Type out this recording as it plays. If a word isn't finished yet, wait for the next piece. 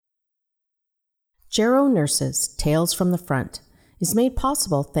Gero Nurses, Tales from the Front, is made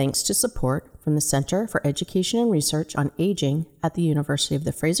possible thanks to support from the Center for Education and Research on Aging at the University of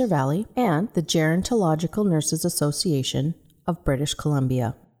the Fraser Valley and the Gerontological Nurses Association of British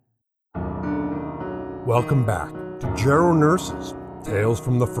Columbia. Welcome back to Gero Nurses, Tales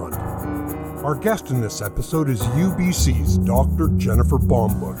from the Front. Our guest in this episode is UBC's Dr. Jennifer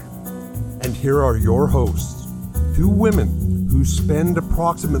Bombush. And here are your hosts, two women who spend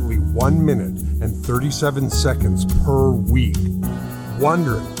approximately 1 minute and 37 seconds per week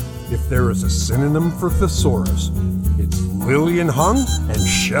wondering if there is a synonym for thesaurus. It's Lillian Hung and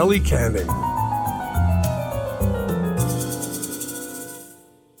Shelley Canning.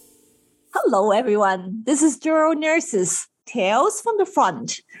 Hello, everyone. This is Gero Nurses, Tales from the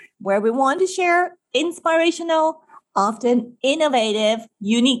Front, where we want to share inspirational, often innovative,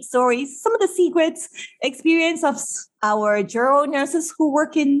 unique stories, some of the secrets, experience of our Gero nurses who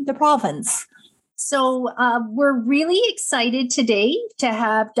work in the province. So we're really excited today to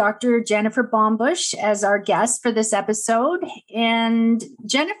have Dr. Jennifer Bombush as our guest for this episode. And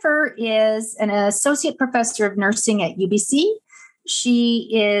Jennifer is an associate professor of nursing at UBC. She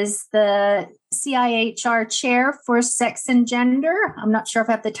is the CIHR chair for sex and gender. I'm not sure if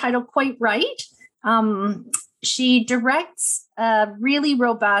I have the title quite right. She directs a really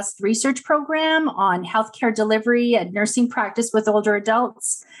robust research program on healthcare delivery and nursing practice with older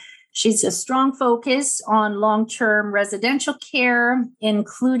adults. She's a strong focus on long-term residential care,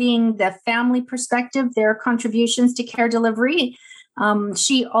 including the family perspective, their contributions to care delivery.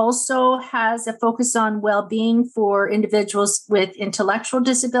 She also has a focus on well-being for individuals with intellectual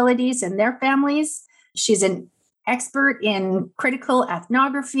disabilities and their families. She's an expert in critical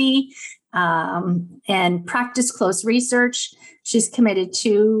ethnography and practice close research. She's committed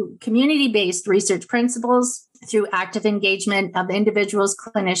to community-based research principles through active engagement of individuals,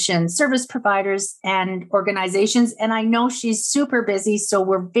 clinicians, service providers, and organizations. And I know she's super busy, so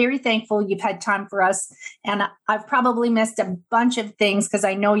we're very thankful you've had time for us. And I've probably missed a bunch of things because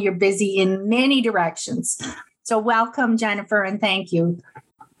I know you're busy in many directions. So welcome, Jennifer, and thank you.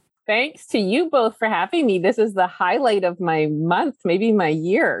 Thanks to you both for having me. This is the highlight of my month, maybe my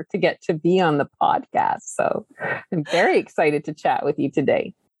year, to get to be on the podcast. So I'm very excited to chat with you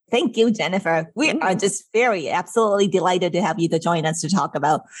today. Thank you, Jennifer. We are just absolutely delighted to have you to join us to talk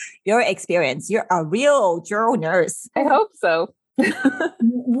about your experience. You're a real Gero nurse. I hope so.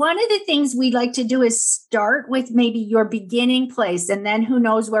 One of the things we like to do is start with maybe your beginning place, and then who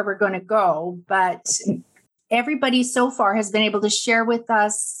knows where we're going to go. But everybody so far has been able to share with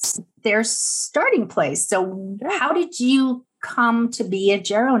us their starting place. So how did you come to be a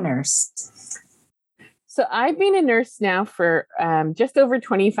Gero nurse? So I've been a nurse now for just over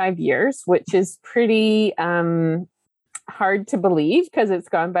 25 years, which is pretty hard to believe because it's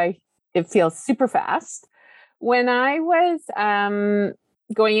gone by, it feels super fast. When I was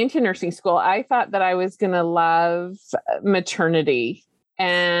going into nursing school, I thought that I was going to love maternity.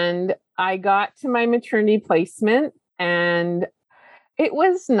 And I got to my maternity placement and it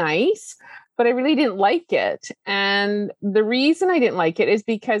was nice, but I really didn't like it. And the reason I didn't like it is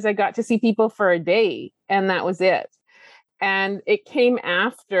because I got to see people for a day and that was it. And it came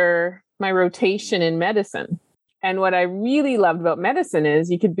after my rotation in medicine. And what I really loved about medicine is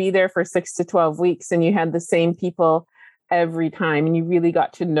you could be there for 6 to 12 weeks and you had the same people every time and you really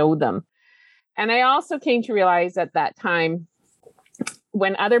got to know them. And I also came to realize at that time,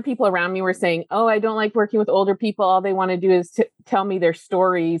 when other people around me were saying, oh, I don't like working with older people, all they want to do is tell me their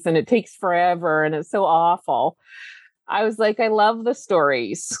stories and it takes forever and it's so awful. I was like, I love the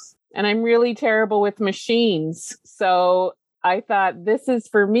stories and I'm really terrible with machines. So I thought this is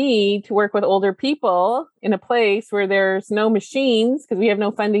for me to work with older people in a place where there's no machines because we have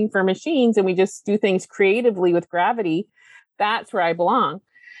no funding for machines and we just do things creatively with gravity. That's where I belong.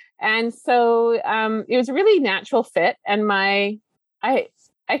 And so it was a really natural fit. And I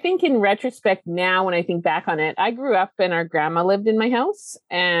think in retrospect now, when I think back on it, I grew up and our grandma lived in my house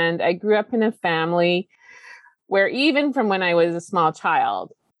and I grew up in a family where even from when I was a small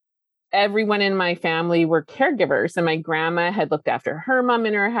child, everyone in my family were caregivers and my grandma had looked after her mom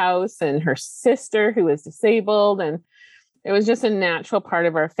in her house and her sister who was disabled. And it was just a natural part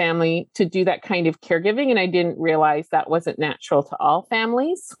of our family to do that kind of caregiving. And I didn't realize that wasn't natural to all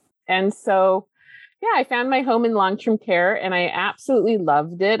families. And so I found my home in long-term care and I absolutely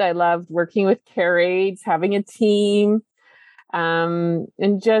loved it. I loved working with care aides, having a team, and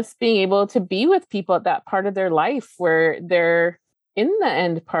just being able to be with people at that part of their life where they're in the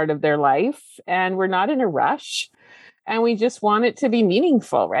end part of their life and we're not in a rush and we just want it to be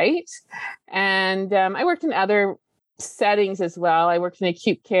meaningful, right? And I worked in other settings as well. I worked in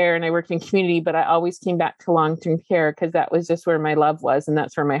acute care and I worked in community, but I always came back to long-term care because that was just where my love was and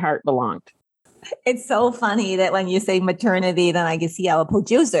that's where my heart belonged. It's so funny that when you say maternity, then I can see our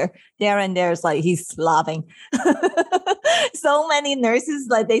producer, Darren, there's like, he's laughing. So many nurses,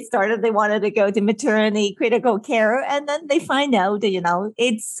 like they wanted to go to maternity, critical care, and then they find out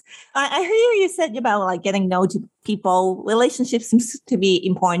that, I hear you said about like getting know to people, relationships seems to be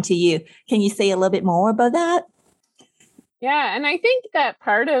important to you. Can you say a little bit more about that? Yeah. And I think that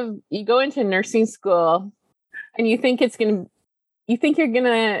part of, you go into nursing school and you think you're going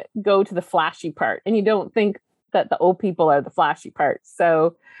to go to the flashy part and you don't think that the old people are the flashy part.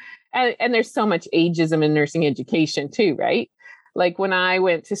 So, and there's so much ageism in nursing education too, right? Like when I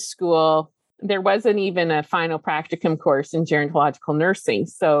went to school, there wasn't even a final practicum course in gerontological nursing.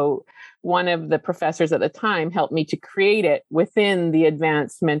 So one of the professors at the time helped me to create it within the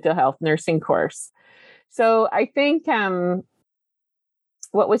advanced mental health nursing course. So I think,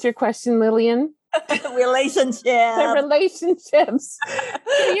 what was your question, Lillian? Relationship. The relationships.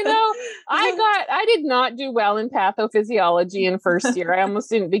 I did not do well in pathophysiology in first year. I almost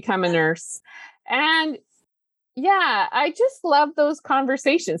didn't become a nurse. And yeah, I just love those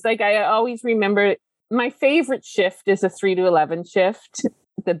conversations. Like I always remember my favorite shift is a 3 to 11 shift,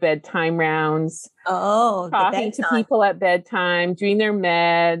 the bedtime rounds. Oh, talking to people at bedtime, doing their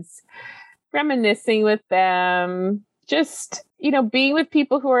meds, reminiscing with them, just, being with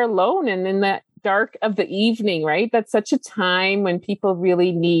people who are alone and in that dark of the evening, right? That's such a time when people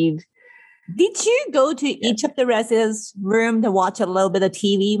really need. Did you go to each of the residents' room to watch a little bit of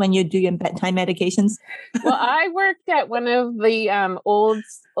TV when you're doing bedtime medications? Well, I worked at one of the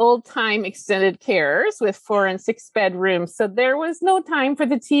old time extended cares with 4 and 6 bedrooms. So there was no time for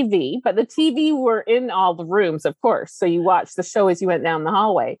the TV, but the TV were in all the rooms, of course. So you watched the show as you went down the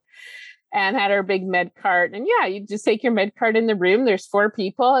hallway. And had our big med cart. And yeah, you just take your med cart in the room. There's 4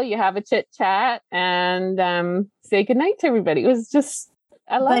 people. You have a chit chat and say goodnight to everybody. It was just,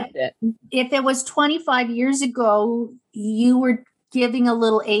 I loved it. If it was 25 years ago, you were giving a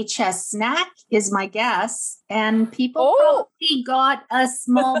little HS snack, is my guess. And people probably got a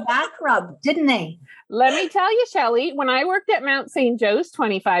small back rub, didn't they? Let me tell you, Shelley, when I worked at Mount St. Joe's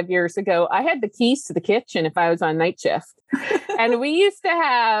 25 years ago, I had the keys to the kitchen if I was on night shift. And we used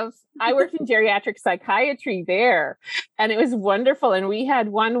to I worked in geriatric psychiatry there, and it was wonderful. And we had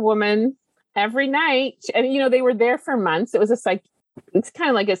one woman every night, and, they were there for months. It was it's kind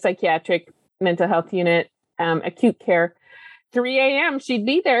of like a psychiatric mental health unit, acute care. 3 a.m. she'd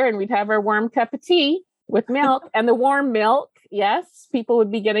be there and we'd have our warm cup of tea with milk and the warm milk. Yes, people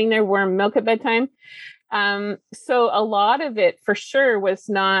would be getting their warm milk at bedtime. So a lot of it for sure was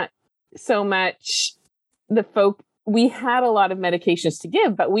not so much we had a lot of medications to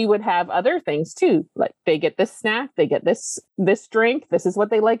give, but we would have other things too. Like they get this snack, they get this drink. This is what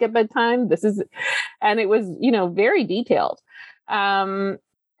they like at bedtime. And it was, very detailed. And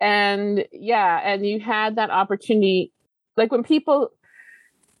you had that opportunity. Like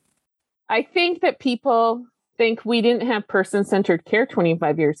I think that people think we didn't have person-centered care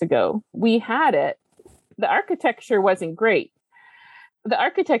 25 years ago. We had it. The architecture wasn't great. The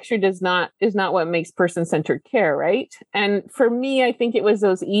architecture is not what makes person-centered care, right? And for me, I think it was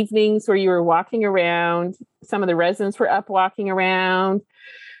those evenings where you were walking around. Some of the residents were up walking around.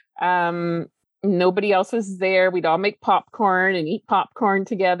 Nobody else was there. We'd all make popcorn and eat popcorn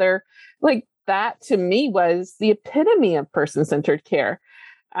together. Like that to me was the epitome of person-centered care.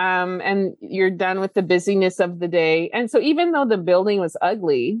 And you're done with the busyness of the day. And so even though the building was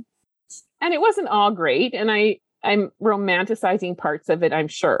ugly, and it wasn't all great, and I'm romanticizing parts of it, I'm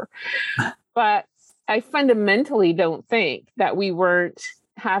sure. But I fundamentally don't think that we weren't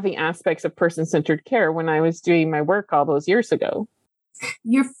having aspects of person-centered care when I was doing my work all those years ago.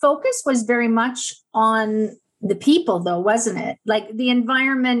 Your focus was very much on the people, though, wasn't it? Like the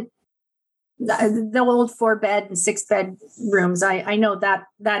environment, the old 4-bed and 6-bed rooms. I know that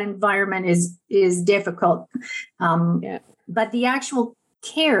environment is difficult. But the actual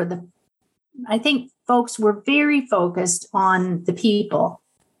care, I think folks were very focused on the people.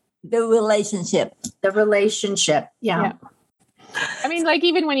 The relationship. Yeah. I mean, like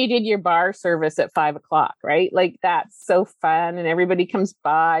even when you did your bar service at 5 o'clock, right? Like that's so fun and everybody comes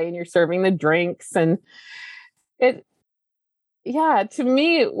by and you're serving the drinks and to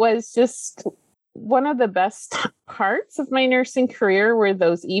me, it was just one of the best parts of my nursing career were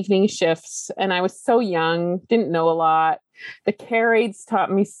those evening shifts. And I was so young, didn't know a lot. The care aides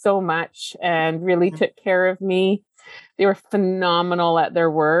taught me so much and really took care of me. They were phenomenal at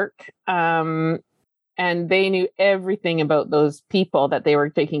their work. And they knew everything about those people that they were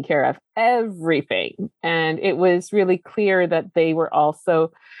taking care of, everything. And it was really clear that they were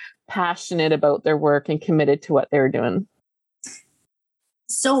also passionate about their work and committed to what they were doing.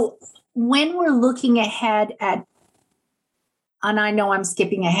 So when we're looking ahead at, and I know I'm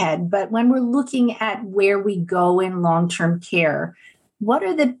skipping ahead, but when we're looking at where we go in long-term care, what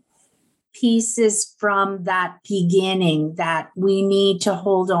are the pieces from that beginning that we need to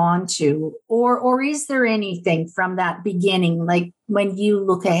hold on to? Or is there anything from that beginning, like when you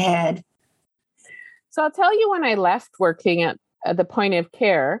look ahead? So I'll tell you, when I left working at the point of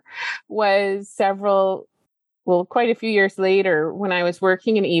care was quite a few years later, when I was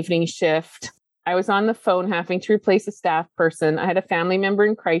working an evening shift. I was on the phone having to replace a staff person. I had a family member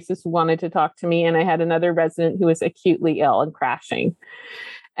in crisis who wanted to talk to me, and I had another resident who was acutely ill and crashing.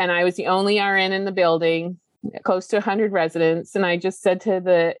 And I was the only RN in the building, close to 100 residents. And I just said to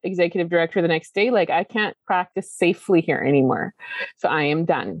the executive director the next day, like, I can't practice safely here anymore. So I am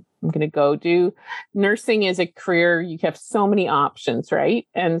done. I'm going to go do nursing is a career. You have so many options, right?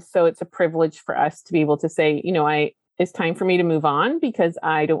 And so it's a privilege for us to be able to say, it's time for me to move on because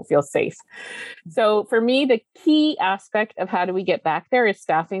I don't feel safe. So for me, the key aspect of how do we get back there is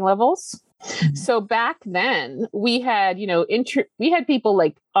staffing levels. So back then we had, we had people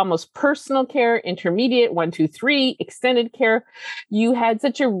like almost personal care, intermediate, 1, 2, 3, extended care. You had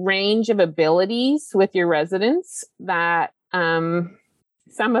such a range of abilities with your residents that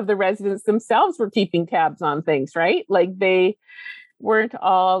some of the residents themselves were keeping tabs on things, right? Like they weren't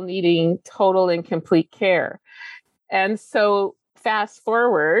all needing total and complete care. And so fast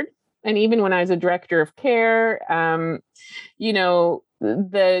forward, and even when I was a director of care,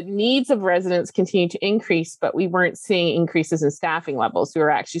 the needs of residents continued to increase, but we weren't seeing increases in staffing levels. We were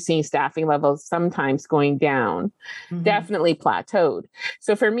actually seeing staffing levels sometimes going down, definitely plateaued.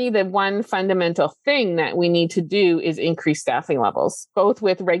 So for me, the one fundamental thing that we need to do is increase staffing levels, both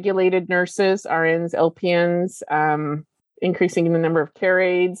with regulated nurses, RNs, LPNs, increasing the number of care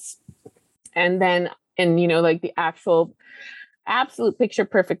aides, and then like the actual absolute picture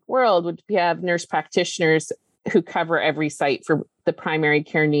perfect world would have nurse practitioners who cover every site for the primary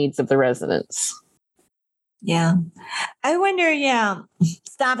care needs of the residents. Yeah. I wonder,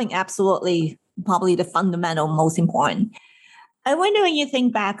 staffing absolutely probably the fundamental most important. I wonder when you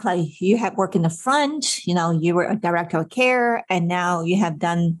think back, like you have worked in the front, you were a director of care, and now you have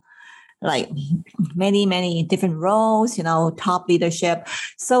done like many, many different roles, top leadership.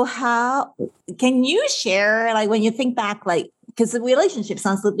 So how can you share, like when you think back, like, because the relationship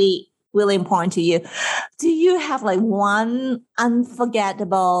sounds to be really important to you. Do you have like one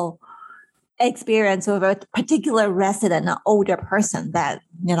unforgettable experience with a particular resident, an older person that,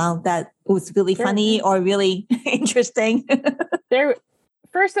 that was really funny or really interesting?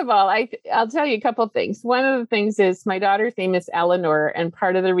 First of all, I'll tell you a couple of things. One of the things is my daughter's name is Eleanor, and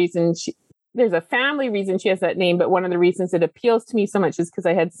part of the reason there's a family reason she has that name, but one of the reasons it appeals to me so much is because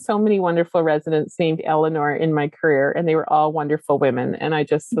I had so many wonderful residents named Eleanor in my career, and they were all wonderful women. And I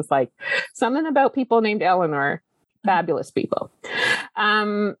just was like, something about people named Eleanor, fabulous people.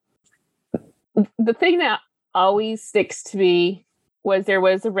 The thing that always sticks to me was there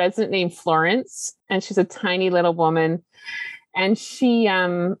was a resident named Florence, and she's a tiny little woman. And she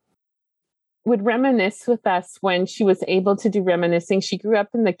would reminisce with us when she was able to do reminiscing. She grew up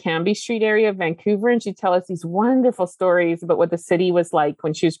in the Cambie Street area of Vancouver, and she'd tell us these wonderful stories about what the city was like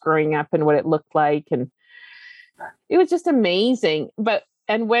when she was growing up and what it looked like. And it was just amazing.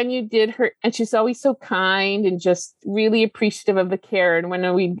 And when you did her, and she's always so kind and just really appreciative of the care. And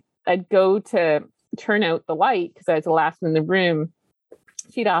when I'd go to turn out the light, because I was the last in the room,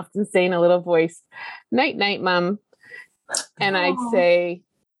 she'd often say in a little voice, "Night, night, Mom." And I'd say,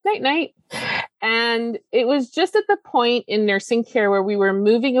 "Night, night." And it was just at the point in nursing care where we were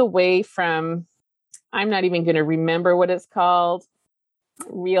moving away from, I'm not even going to remember what it's called,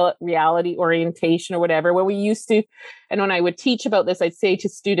 reality orientation or whatever, when we used to, and when I would teach about this, I'd say to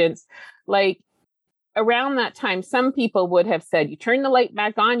students, like around that time, some people would have said, you turn the light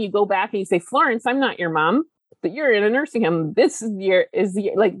back on, you go back and you say, "Florence, I'm not your mom, but you're in a nursing home. This is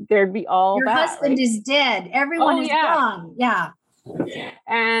like there'd be all your that. Husband is dead. Everyone is gone." Yeah.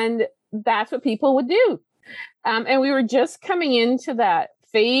 And that's what people would do. And we were just coming into that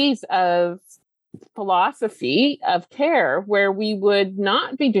phase of philosophy of care where we would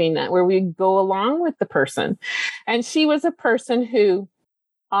not be doing that, where we'd go along with the person. And she was a person who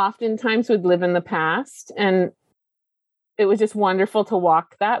oftentimes would live in the past. And it was just wonderful to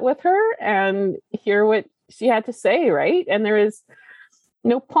walk that with her and hear what she had to say, right? And there is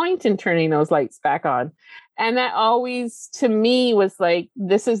no point in turning those lights back on. And that always, to me, was like,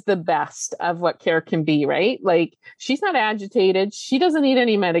 this is the best of what care can be, right? Like, she's not agitated. She doesn't need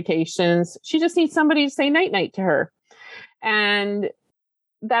any medications. She just needs somebody to say night-night to her. And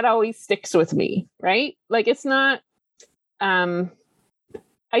that always sticks with me, right? Like, it's not, I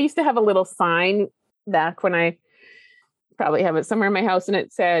used to have a little sign back when I probably have it somewhere in my house, and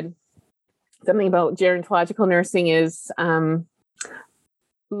it said something about gerontological nursing is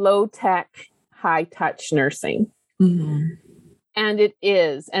low tech, high touch nursing. Mm-hmm. And it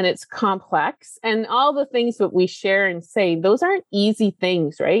is, and it's complex. And all the things that we share and say, those aren't easy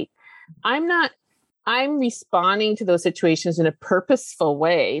things, right? I'm responding to those situations in a purposeful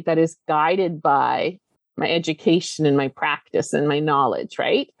way that is guided by my education and my practice and my knowledge,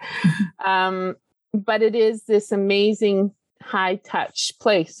 right? But it is this amazing high touch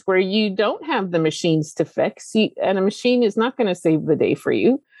place where you don't have the machines to fix, and a machine is not going to save the day for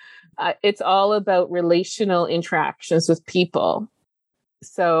you. It's all about relational interactions with people.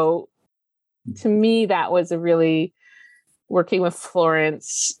 So to me, that was a really, working with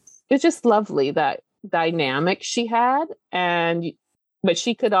Florence, it's just lovely, that dynamic she had. But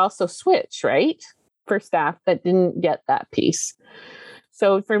she could also switch, right? For staff that didn't get that piece.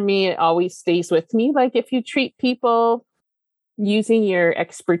 So for me, it always stays with me. Like, if you treat people using your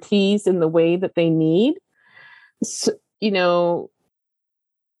expertise in the way that they need, so,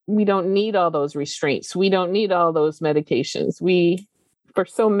 we don't need all those restraints. We don't need all those medications. For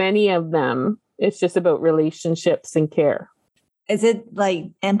so many of them, it's just about relationships and care. Is it like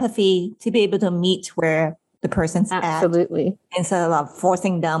empathy to be able to meet where the person's Absolutely. at instead of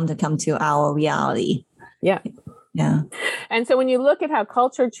forcing them to come to our reality? Yeah. Yeah. And so when you look at how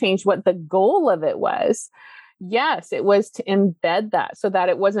culture changed, what the goal of it was, yes, it was to embed that so that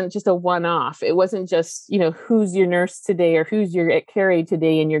it wasn't just a one-off. It wasn't just, who's your nurse today or who's your care aide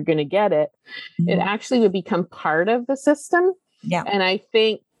today and you're going to get it. Mm-hmm. It actually would become part of the system. Yeah. And I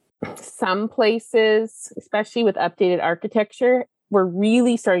think some places, especially with updated architecture, were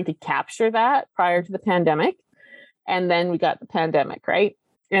really starting to capture that prior to the pandemic. And then we got the pandemic, right?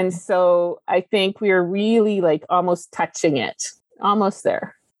 And so I think we are really like almost touching it, almost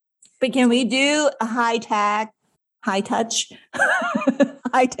there. But can we do a high touch, high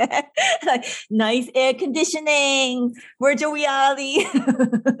tech, like nice air conditioning, virtual reality?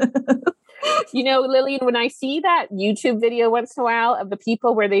 Lillian, when I see that YouTube video once in a while of the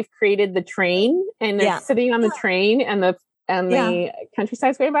people where they've created the train and they're sitting on the train and the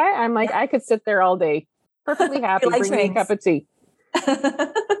countryside's going by, I'm like, I could sit there all day, perfectly happy, bring me a cup of tea.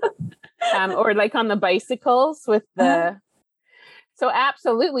 Or like on the bicycles with the. So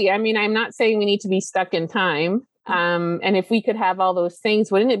absolutely. I mean, I'm not saying we need to be stuck in time. And if we could have all those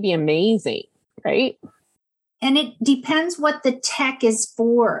things, wouldn't it be amazing? Right. And it depends what the tech is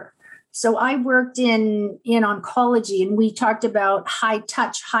for. So I worked in oncology, and we talked about high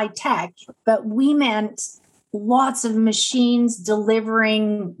touch, high tech, but we meant lots of machines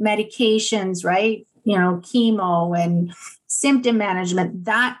delivering medications, right? Chemo and symptom management,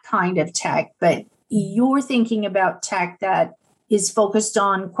 that kind of tech. But you're thinking about tech that is focused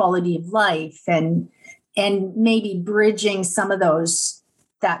on quality of life and maybe bridging some of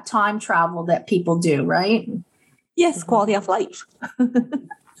that time travel that people do, right? Yes, quality of life.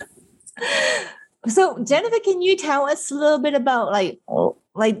 So, Jennifer, can you tell us a little bit about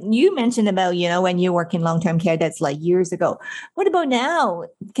like you mentioned about, when you work in long-term care, that's like years ago. What about now?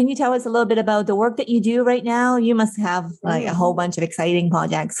 Can you tell us a little bit about the work that you do right now? You must have like a whole bunch of exciting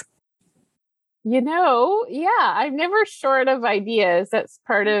projects. I'm never short of ideas. That's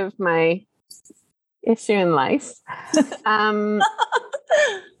part of my issue in life.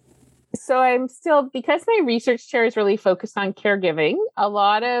 So I'm still, because my research chair is really focused on caregiving, a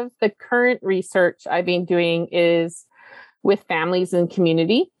lot of the current research I've been doing is with families and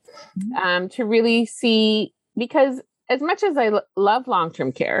community, to really see, because as much as I love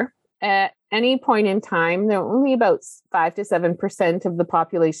long-term care, at any point in time, there are only about 5 to 7% of the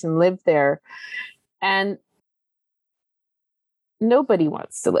population live there. And nobody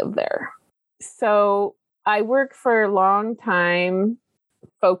wants to live there. So I worked for a long time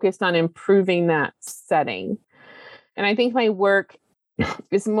focused on improving that setting. And I think my work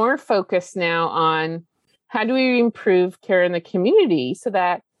is more focused now on how do we improve care in the community so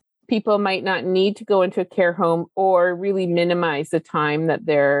that people might not need to go into a care home or really minimize the time that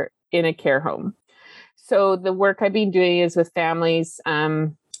they're in a care home. So the work I've been doing is with families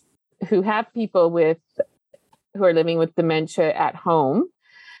who have people who are living with dementia at home,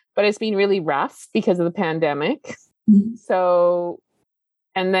 but it's been really rough because of the pandemic. Mm-hmm. So,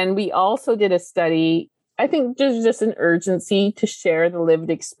 and then we also did a study I think there's just an urgency to share the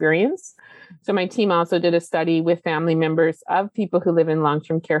lived experience. So my team also did a study with family members of people who live in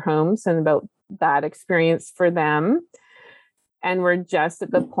long-term care homes and about that experience for them. And we're just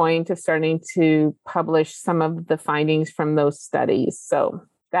at the point of starting to publish some of the findings from those studies. So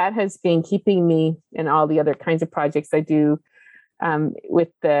that has been keeping me and all the other kinds of projects I do with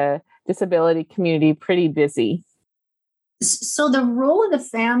the disability community pretty busy. So the role of the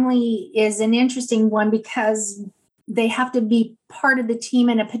family is an interesting one because they have to be part of the team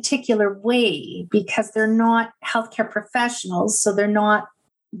in a particular way because they're not healthcare professionals. So they're not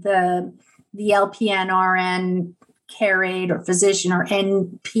the LPN, RN, care aide or physician or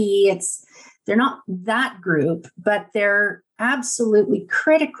NP. They're not that group, but they're absolutely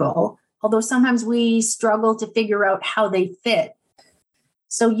critical, although sometimes we struggle to figure out how they fit.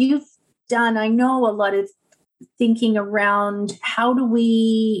 So you've done, I know, a lot of thinking around how do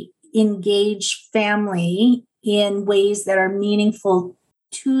we engage family in ways that are meaningful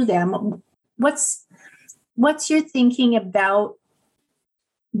to them. What's your thinking about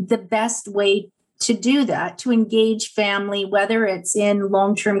the best way to do that, to engage family, whether it's in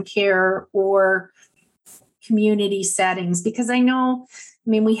long-term care or community settings? Because I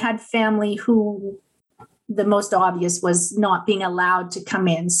mean, we had family who the most obvious was not being allowed to come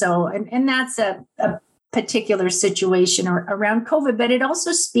in. So, and that's a particular situation around COVID, but it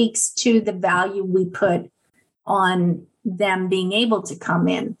also speaks to the value we put on them being able to come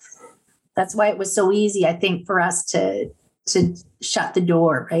in. That's why it was so easy, I think, for us to shut the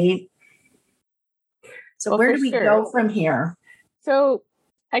door, right? So where do we go from here? So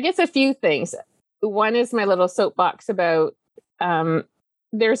I guess a few things. One is my little soapbox about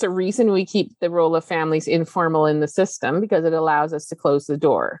there's a reason we keep the role of families informal in the system because it allows us to close the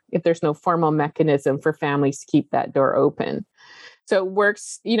door if there's no formal mechanism for families to keep that door open. So it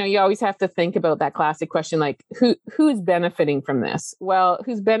works, you always have to think about that classic question, like who's benefiting from this? Well,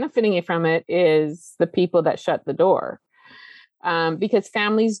 who's benefiting from it is the people that shut the door. Because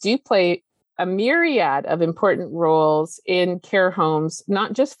families do play a myriad of important roles in care homes,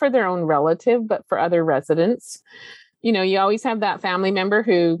 not just for their own relative, but for other residents. You always have that family member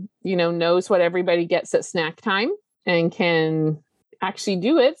who, knows what everybody gets at snack time and can actually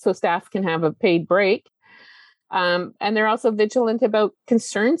do it so staff can have a paid break. And they're also vigilant about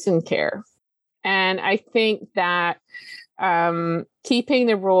concerns in care. And I think that keeping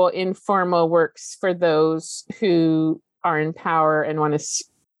the role informal works for those who are in power and want to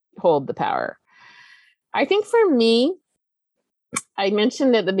hold the power. I think for me, I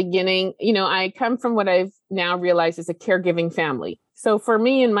mentioned at the beginning, I come from what I've now realized is a caregiving family. So for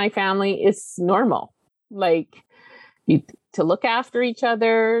me and my family, it's normal, to look after each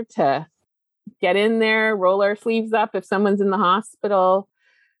other, to get in there, roll our sleeves up if someone's in the hospital.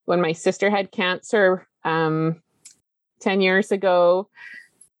 When my sister had cancer 10 years ago,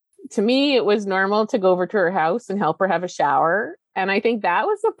 to me, it was normal to go over to her house and help her have a shower. And I think that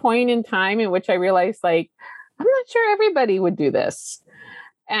was the point in time in which I realized, I'm not sure everybody would do this.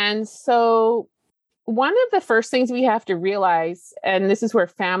 And so one of the first things we have to realize, and this is where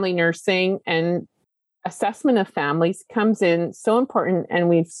family nursing and assessment of families comes in so important, and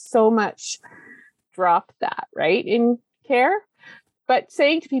we've so much dropped that, right, in care. But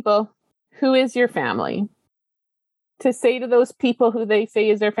saying to people, who is your family? To say to those people who they say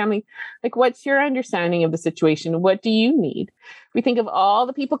is their family, what's your understanding of the situation? What do you need? We think of all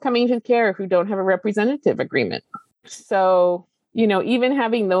the people coming to care who don't have a representative agreement. So, even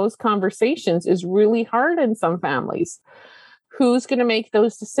having those conversations is really hard in some families. Who's going to make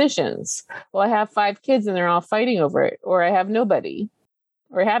those decisions? Well, I have 5 kids and they're all fighting over it, or I have nobody,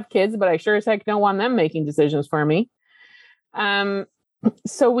 or I have kids, but I sure as heck don't want them making decisions for me.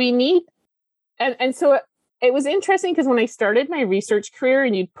 So we need, and so it was interesting because when I started my research career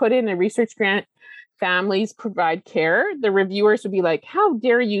and you'd put in a research grant, families provide care, the reviewers would be like, how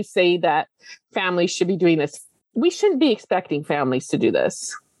dare you say that families should be doing this? We shouldn't be expecting families to do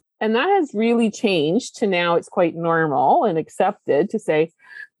this. And that has really changed to now it's quite normal and accepted to say,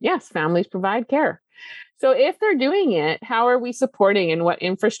 yes, families provide care. So if they're doing it, how are we supporting and what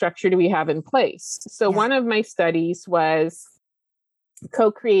infrastructure do we have in place? So one of my studies was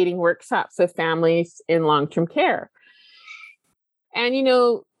co-creating workshops with families in long-term care. And,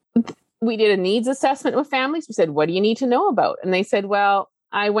 we did a needs assessment with families. We said, what do you need to know about? And they said, well,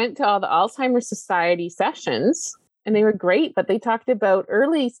 I went to all the Alzheimer's Society sessions and they were great, but they talked about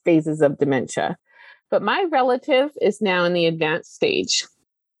early phases of dementia. But my relative is now in the advanced stage.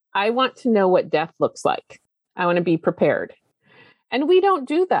 I want to know what death looks like. I want to be prepared. And we don't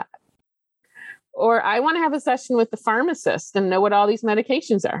do that. Or I want to have a session with the pharmacist and know what all these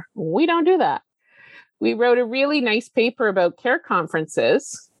medications are. We don't do that. we wrote a really nice paper about care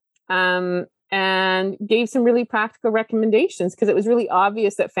conferences and gave some really practical recommendations because it was really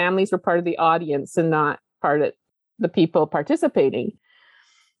obvious that families were part of the audience and not part of the people participating.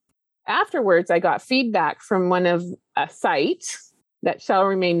 Afterwards, I got feedback from one of a site that shall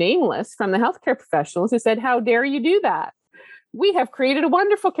remain nameless from the healthcare professionals who said, "How dare you do that? We have created a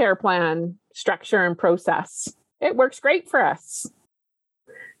wonderful care plan structure and process. It works great for us."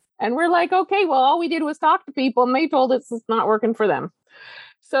 And we're like, okay, well, all we did was talk to people and they told us it's not working for them.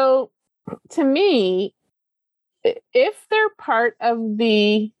 So to me, if they're part of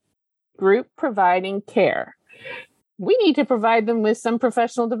the group providing care, we need to provide them with some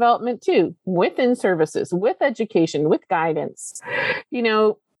professional development too, within services, with education, with guidance. You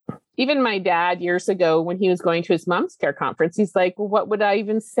know, even my dad years ago, when he was going to his mom's care conference, he's like, well, what would I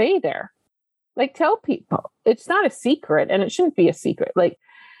even say there? Like, tell people it's not a secret and it shouldn't be a secret. Like,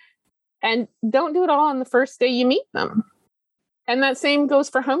 and don't do it all on the first day you meet them. And that same goes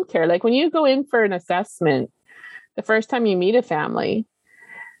for home care. Like when you go in for an assessment, the first time you meet a family,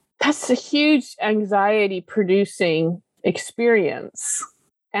 that's a huge anxiety producing experience.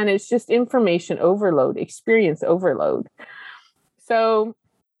 And it's just information overload, experience overload. So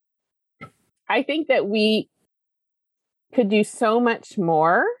I think that we could do so much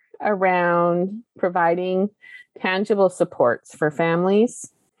more around providing tangible supports for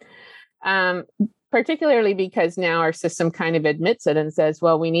families. Particularly because now our system kind of admits it and says,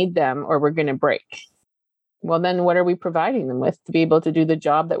 well, we need them or we're going to break. Well, then what are we providing them with to be able to do the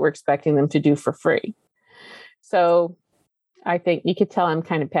job that we're expecting them to do for free? So I think you could tell I'm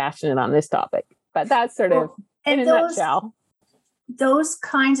kind of passionate on this topic, but that's sort of in a nutshell. Those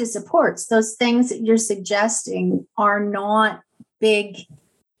kinds of supports, those things that you're suggesting are not big.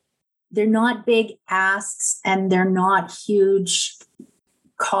 They're not big asks and they're not huge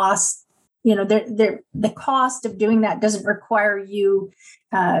costs. You know, the cost of doing that doesn't require you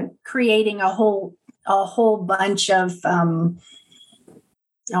creating a whole bunch of, I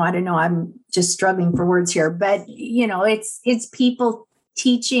don't know, I'm just struggling for words here, but, you know, it's people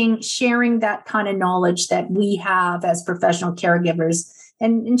teaching, sharing that kind of knowledge that we have as professional caregivers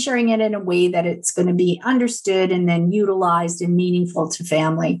and sharing it in a way that it's going to be understood and then utilized and meaningful to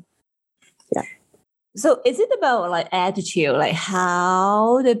family. Yeah. So is it about like attitude, like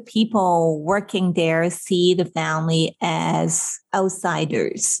how the people working there see the family as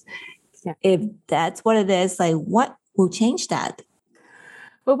outsiders? Yeah. If that's what it is, like what will change that?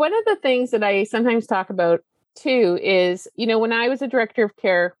 Well, one of the things that I sometimes talk about too is, you know, when I was a director of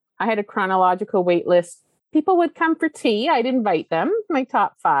care, I had a chronological wait list. People would come for tea. I'd invite them, my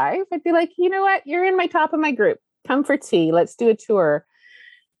top 5. I'd be like, you know what? You're in my top of my group. Come for tea. Let's do a tour.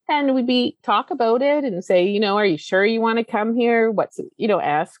 And we'd talk about it and say, you know, are you sure you want to come here? What's, you know,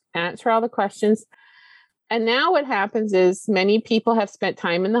 answer all the questions. And now what happens is many people have spent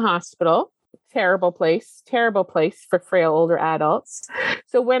time in the hospital. Terrible place for frail older adults.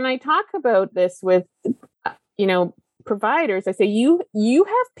 So when I talk about this with, you know, providers, I say, you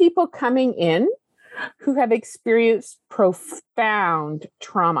have people coming in who have experienced profound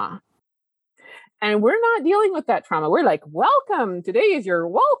trauma. And we're not dealing with that trauma. We're like, welcome. Today is your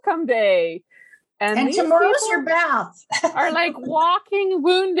welcome day. And tomorrow's your bath. Are like walking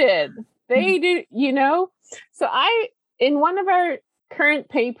wounded. They do, you know. So in one of our current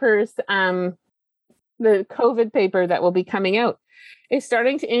papers, the COVID paper that will be coming out, is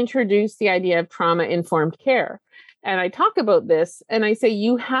starting to introduce the idea of trauma-informed care. And I talk about this and I say,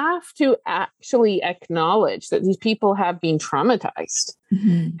 you have to actually acknowledge that these people have been traumatized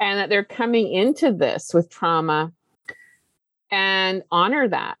and that they're coming into this with trauma and honor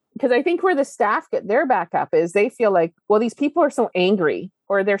that. Because I think where the staff get their back up is they feel like, well, these people are so angry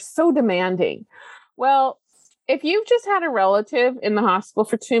or they're so demanding. Well, if you've just had a relative in the hospital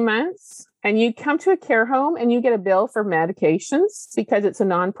for 2 months and you come to a care home and you get a bill for medications because it's a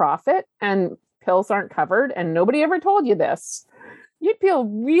nonprofit and pills aren't covered and nobody ever told you this, you'd feel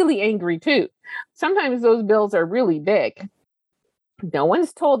really angry too. Sometimes those bills are really big. No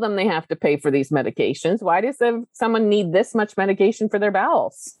one's told them they have to pay for these medications. Why does someone need this much medication for their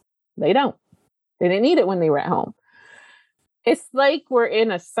bowels? They don't. They didn't need it when they were at home. It's like we're in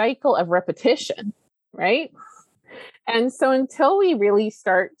a cycle of repetition, right? And so until we really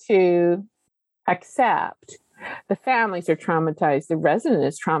start to accept the families are traumatized, the resident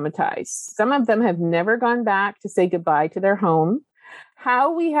is traumatized, some of them have never gone back to say goodbye to their home,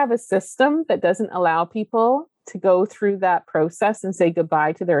 how we have a system that doesn't allow people to go through that process and say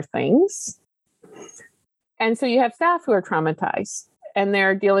goodbye to their things. And so you have staff who are traumatized and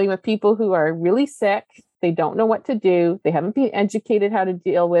they're dealing with people who are really sick They don't know what to do. They haven't been educated how to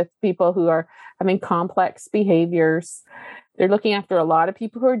deal with people who are having complex behaviors. They're looking after a lot of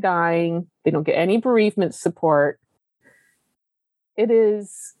people who are dying. They don't get any bereavement support. It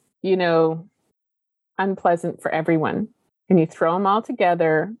is, unpleasant for everyone. And you throw them all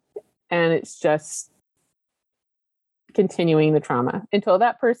together and it's just continuing the trauma until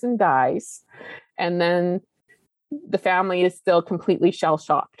that person dies. And then the family is still completely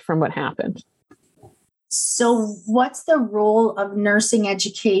shell-shocked from what happened. So what's the role of nursing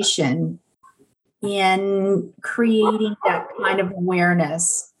education in creating that kind of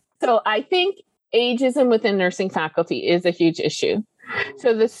awareness? So I think ageism within nursing faculty is a huge issue.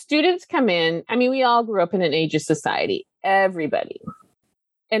 So the students come in, we all grew up in an ageist society, everybody.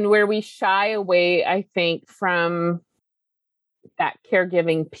 And where we shy away, I think, from that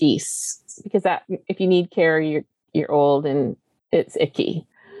caregiving piece, because that if you need care, you're old and it's icky.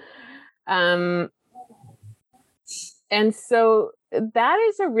 And so that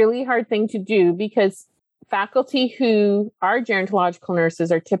is a really hard thing to do because faculty who are gerontological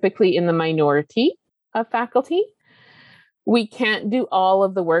nurses are typically in the minority of faculty. We can't do all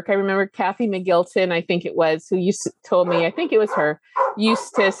of the work. I remember Kathy McGilton, I think it was, who told me, I think it was her,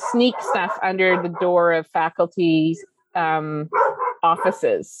 used to sneak stuff under the door of faculty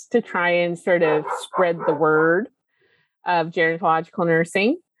offices to try and sort of spread the word of gerontological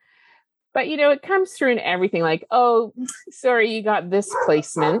nursing. But, it comes through in everything like, oh, sorry, you got this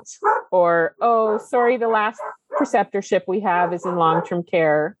placement, or, oh, sorry, the last preceptorship we have is in long-term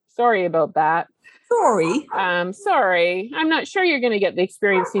care. Sorry about that. Sorry. Sorry. I'm not sure you're going to get the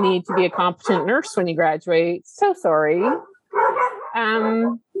experience you need to be a competent nurse when you graduate. So sorry.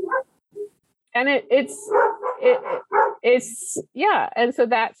 And it's yeah. And so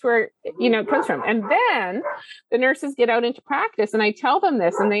that's where, it comes from. And then the nurses get out into practice and I tell them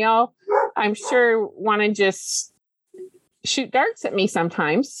this and they all, I'm sure, want to just shoot darts at me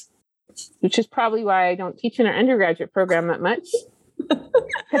sometimes, which is probably why I don't teach in our undergraduate program that much.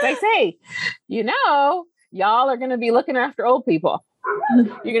 Because I say, y'all are going to be looking after old people. You're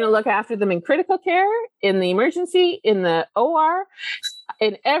going to look after them in critical care, in the emergency, in the OR,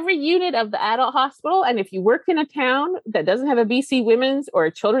 in every unit of the adult hospital. And if you work in a town that doesn't have a BC Women's or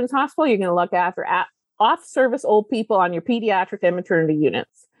a children's hospital, you're going to look after off-service old people on your pediatric and maternity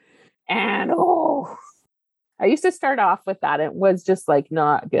units. And I used to start off with that. It was just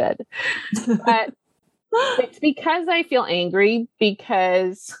not good. But it's because I feel angry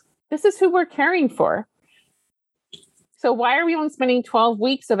because this is who we're caring for. So why are we only spending 12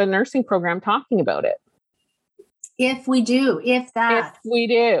 weeks of a nursing program talking about it? If we do.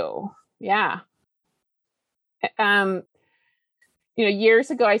 Yeah. Years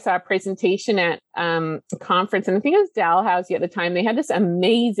ago, I saw a presentation at a conference, and I think it was Dalhousie at the time. They had this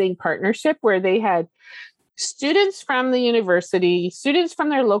amazing partnership where they had students from the university, students from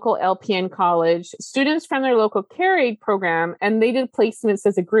their local LPN college, students from their local care aid program, and they did placements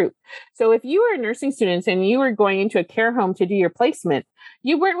as a group. So if you were nursing students and you were going into a care home to do your placement,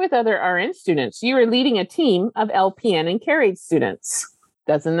 you weren't with other RN students. You were leading a team of LPN and care aid students.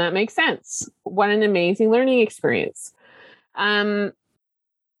 Doesn't that make sense? What an amazing learning experience.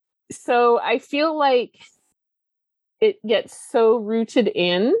 So I feel like it gets so rooted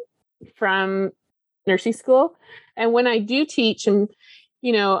in from nursing school. And when I do teach, and,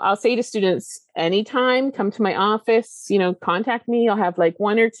 I'll say to students, anytime, come to my office, contact me. I'll have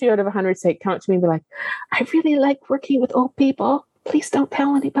 1 or 2 out of 100 say, come up to me and be like, I really like working with old people. Please don't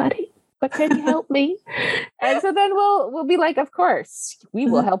tell anybody, but can you help me? And so then we'll be like, of course, we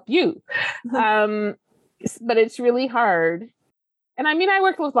will help you. But it's really hard. And I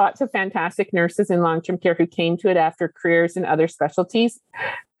work with lots of fantastic nurses in long-term care who came to it after careers in other specialties.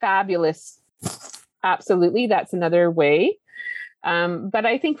 Fabulous. Absolutely. That's another way. But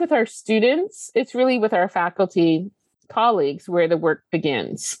I think with our students, it's really with our faculty colleagues where the work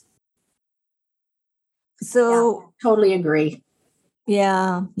begins. So totally agree.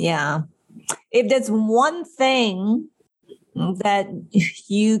 Yeah. If there's one thing that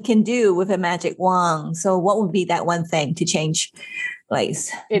you can do with a magic wand, so what would be that one thing to change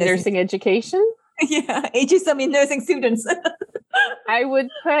place? In nursing education? Yeah, ageism in nursing students. I would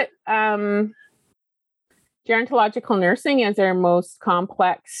put gerontological nursing as our most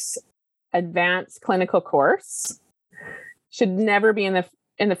complex advanced clinical course. Should never be in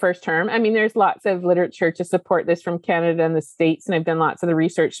the first term. There's lots of literature to support this from Canada and the States, and I've done lots of the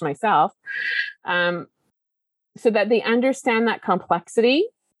research myself, so that they understand that complexity.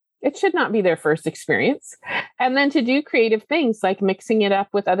 It should not be their first experience. And then to do creative things like mixing it up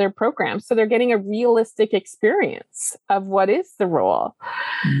with other programs, so they're getting a realistic experience of what is the role.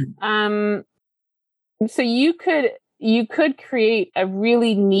 So you could create a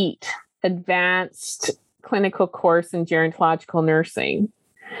really neat advanced clinical course in gerontological nursing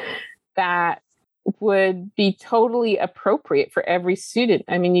that would be totally appropriate for every student.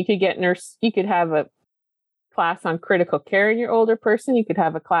 I mean, you could have a class on critical care in your older person. You could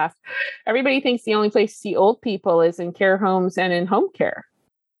have a class. Everybody thinks the only place to see old people is in care homes and in home care.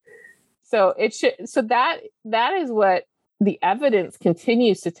 So that is what the evidence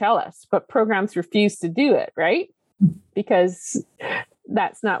continues to tell us, but programs refuse to do it, right? Because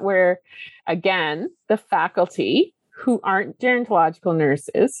that's not where, again, the faculty who aren't gerontological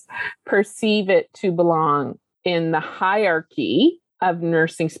nurses perceive it to belong in the hierarchy of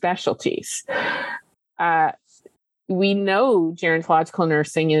nursing specialties. We know gerontological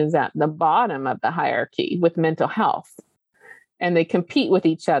nursing is at the bottom of the hierarchy with mental health, and they compete with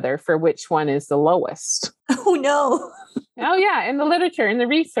each other for which one is the lowest. Oh, no. Oh, yeah, in the literature, in the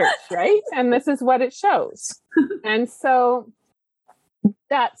research, right? And this is what it shows. And so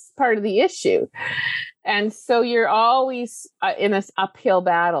that's part of the issue. And so you're always in this uphill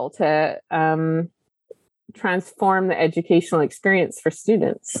battle to transform the educational experience for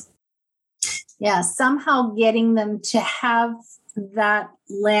students. Yeah, somehow getting them to have that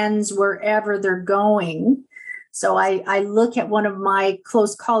lens wherever they're going. So I look at one of my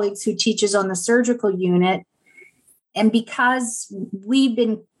close colleagues who teaches on the surgical unit, and because we've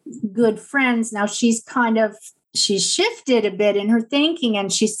been good friends, now she's shifted a bit in her thinking,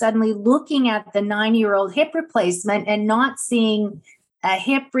 and she's suddenly looking at the 9-year-old hip replacement and not seeing a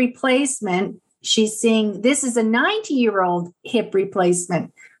hip replacement. She's seeing this is a 90-year-old hip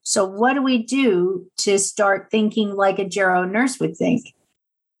replacement. So what do we do to start thinking like a gero nurse would think?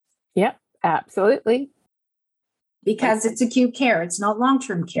 Yep, absolutely. Because it's acute care. It's not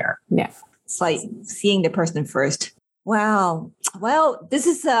long-term care. Yeah. It's like seeing the person first. Wow. Well, this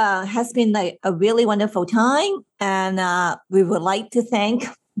is has been like a really wonderful time. And we would like to thank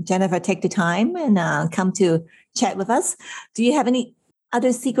Jennifer take the time and come to chat with us. Do you have any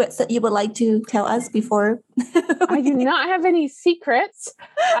other secrets that you would like to tell us before? I do not have any secrets,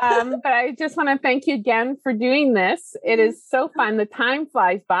 but I just want to thank you again for doing this. It is so fun. The time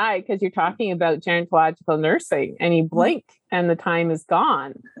flies by because you're talking about gerontological nursing and you blink and the time is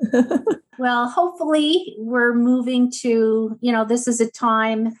gone. Well, hopefully we're moving to, this is a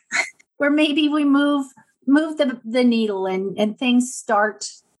time where maybe we move the needle and things start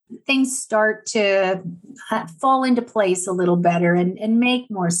to fall into place a little better and make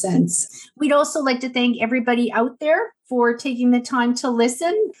more sense. We'd also like to thank everybody out there for taking the time to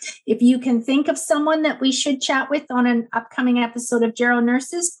listen. If you can think of someone that we should chat with on an upcoming episode of Gero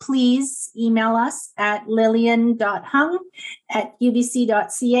Nurses, please email us at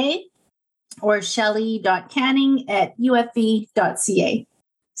lillian.hung@ubc.ca or shelley.canning@ufv.ca.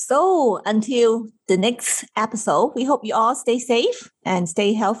 So until the next episode, we hope you all stay safe and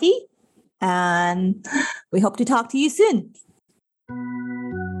stay healthy. And we hope to talk to you soon.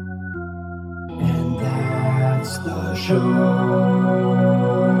 And that's the show.